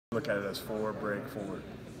Look at it as forward, break, forward.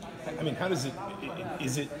 I mean, how does it?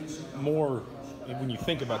 Is it more when you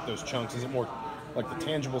think about those chunks? Is it more like the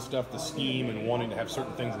tangible stuff, the scheme, and wanting to have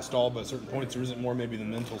certain things installed by certain points, or is it more maybe the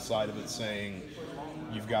mental side of it, saying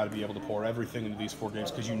you've got to be able to pour everything into these 4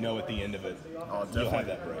 games because you know at the end of it you'll have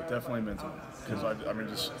that break? Definitely mental. Because I mean,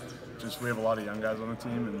 just we have a lot of young guys on the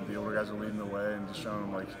team, and the older guys are leading the way, and just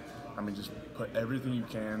showing them just put everything you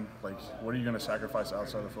can. Like, what are you going to sacrifice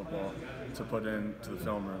outside of football to put into the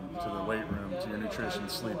film room, to the weight room, to your nutrition,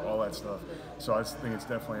 sleep, all that stuff. So I think it's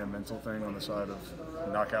definitely a mental thing on the side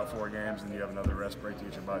of knock out 4 games and you have another rest break to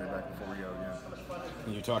get your body back before we go again.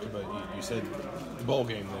 And you talked about, you said the bowl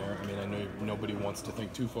game there. I mean, I know nobody wants to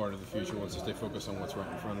think too far into the future, wants to stay focused on what's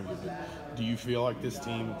right in front of you. But do you feel like this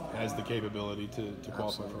team has the capability to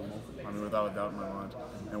qualify for a bowl? I mean, without a doubt in my mind.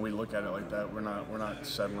 And we look at it like that. We're not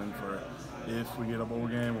settling for if we get a bowl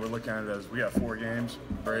game. We're looking at it as we got 4 games,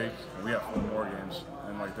 break, and we got 4 more games.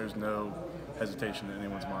 And there's no hesitation in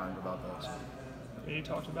anyone's mind about that. So. And you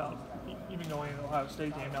talked about even going to the Ohio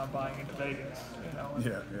State game, not buying into Vegas.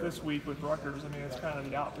 Yeah. This week with Rutgers, I mean, it's kind of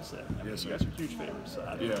the opposite. I mean, Yes, you guys are huge favorites.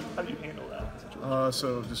 How do you handle that situation?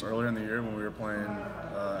 So just earlier in the year when we were playing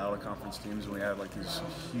out of conference teams, and we had these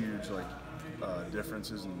huge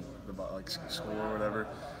differences in the score or whatever,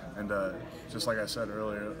 and just like I said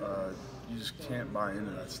earlier, you just can't buy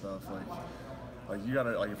into that stuff. You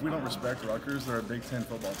gotta if we don't respect Rutgers, they're a Big Ten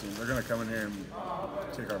football team. They're gonna come in here and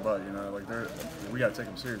kick our butt. We gotta take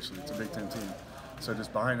them seriously. It's a Big Ten team. So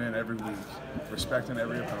just buying in every week, respecting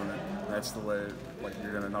every opponent. That's the way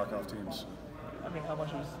you're gonna knock off teams. I mean, how much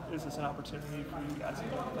is this an opportunity for you guys in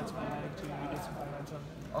the defensive line to get some momentum?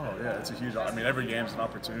 Oh yeah, it's a huge. I mean, every game's an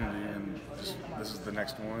opportunity, and this is the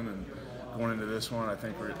next one. And going into this one, I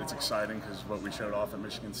think it's exciting because what we showed off at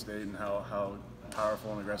Michigan State and how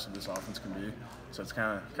powerful and aggressive this offense can be. So it's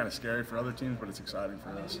kind of scary for other teams, but it's exciting for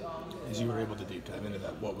us. As you were able to deep dive into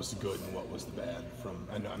that, what was the good and what was the bad from?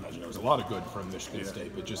 I imagine there was a lot of good from Michigan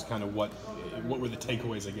State, but just kind of what were the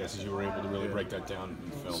takeaways, I guess, as you were able to really break that down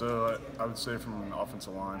in film? So I would say from an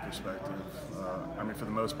offensive line perspective, I mean, for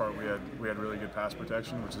the most part, we had really good pass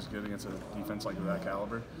protection, which is good against a defense like that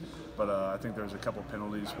caliber. But I think there was a couple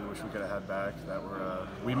penalties we wish we could have had back that were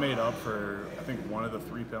we made up for. I think one of the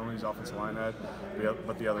 3 penalties offensive line had,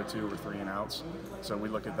 but the other 2 were 3 and outs. So we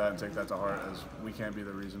look at that and take that to heart, as we can't be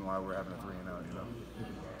the reason why we're having a 3 and out.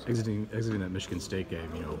 Exiting that Michigan State game,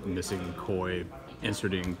 missing Coy,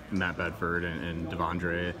 inserting Matt Bedford and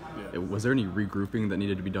Devondre. Yeah. Was there any regrouping that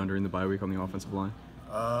needed to be done during the bye week on the offensive line?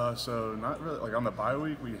 So not really. On the bye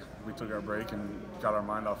week, we took our break and got our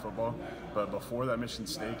mind off football. But before that Michigan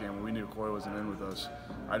State game, when we knew Coy wasn't in with us,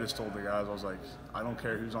 I just told the guys, I was like, I don't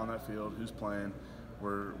care who's on that field, who's playing.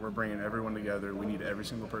 We're bringing everyone together. We need every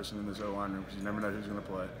single person in this O-line room because you never know who's going to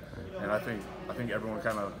play. And I think everyone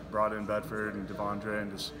kind of brought in Bedford and Devondre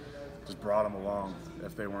and just brought them along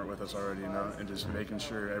if they weren't with us already, and just making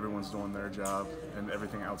sure everyone's doing their job and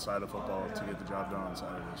everything outside of football to get the job done on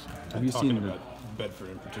Saturdays. Have you seen about Bedford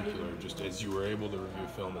in particular, just as you were able to review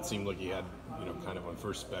film, it seemed like he had, kind of on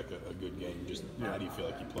first spec a good game. Just how do you feel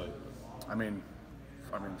like he played? I mean,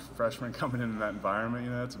 freshman coming into that environment,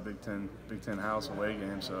 it's a Big Ten house away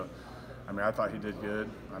game. So, I mean, I thought he did good.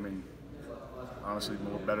 I mean, honestly,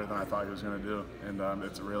 more better than I thought he was going to do, and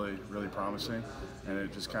it's really, really promising. And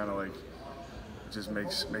it just kind of just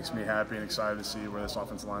makes me happy and excited to see where this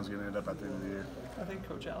offensive line is going to end up at the end of the year. I think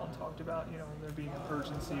Coach Allen talked about there being an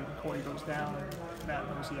urgency when Coy goes down and Matt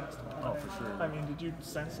knows he has to play. Oh, for sure. I mean, did you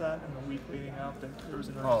sense that in the week leading up that there was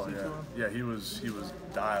an urgency to him? Yeah, he was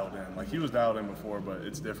dialed in. He was dialed in before, but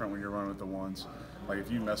it's different when you're running with the ones.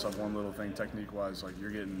 If you mess up one little thing technique-wise,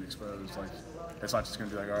 you're getting exposed. It's not just going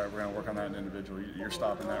to be all right, we're going to work on that individual. You're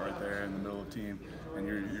stopping that right there in the middle of the team, and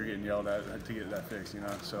you're getting yelled at to get that fixed,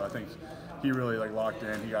 So I think he really locked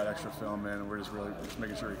in. He got extra film in, and we're just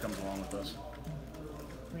making sure he comes along with us.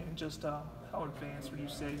 I mean, just how advanced would you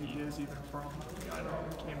say he is, even from, I know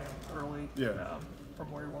he came in early, from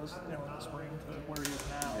where he was, in the spring to where he is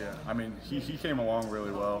now? Yeah, I mean, he came along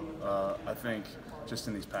really well. I think just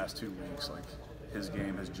in these past 2 weeks, his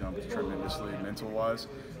game has jumped tremendously mental-wise.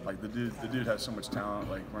 The dude has so much talent.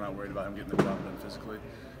 We're not worried about him getting the job done physically.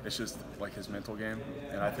 It's just his mental game.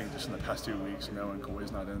 And I think just in the past 2 weeks, knowing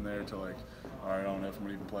Coy's not in there to all right, I don't know if I'm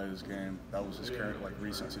gonna even play this game. That was his current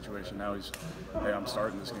recent situation. Now he's, hey, I'm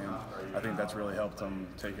starting this game. I think that's really helped him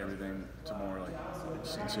take everything to more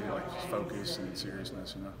focus and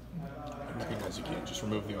seriousness. I recognize you can't just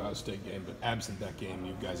remove the Ohio State game, but absent that game,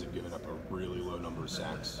 you guys have given up a really low number of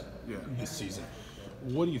sacks this season.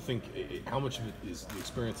 What do you think? How much of it is the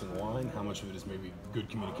experience in line? How much of it is maybe good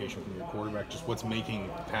communication from your quarterback? Just what's making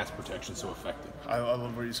pass protection so effective? I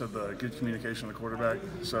love what you said, the good communication of the quarterback.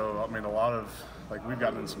 So, I mean, a lot of, like, we've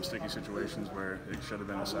gotten in some sticky situations where it should have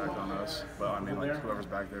been a sack on us. But, I mean, like, whoever's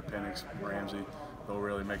back there, Penix, Ramsey, they'll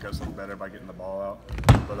really make us look better by getting the ball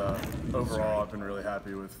out. But overall, I've been really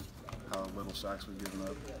happy with how little sacks we've given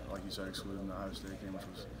up, like you said, excluding the Ohio State game, which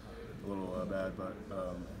was a little bad. But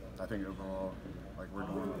I think overall, like,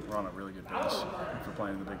 we're on a really good pace for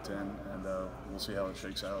playing in the Big Ten, and we'll see how it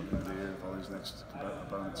shakes out at the end of the year with all these next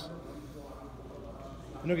opponents.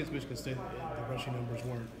 I know against Michigan State, the rushing numbers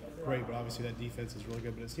weren't great, but obviously that defense is really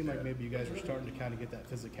good. But it seemed like maybe you guys were starting to kind of get that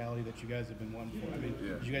physicality that you guys have been wanting for. I mean,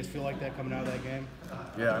 did you guys feel like that coming out of that game?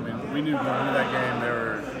 Yeah, I mean, we knew going into that game they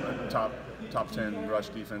were a top 10 rush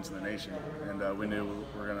defense in the nation, and we knew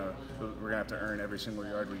we're gonna have to earn every single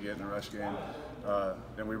yard we get in the rush game.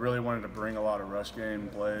 And we really wanted to bring a lot of rush game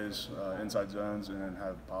plays, inside zones, and then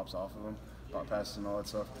have pops off of them, pop passes and all that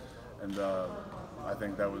stuff. And I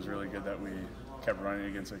think that was really good that we kept running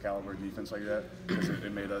against a caliber defense like that, because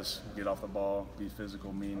it made us get off the ball, be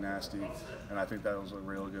physical, mean, nasty, and I think that was a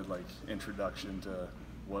real good introduction to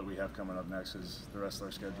what we have coming up next. Is the rest of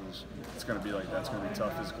our schedules, it's going to be like that. It's going to be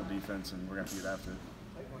tough physical defense, and we're going to have to get after it.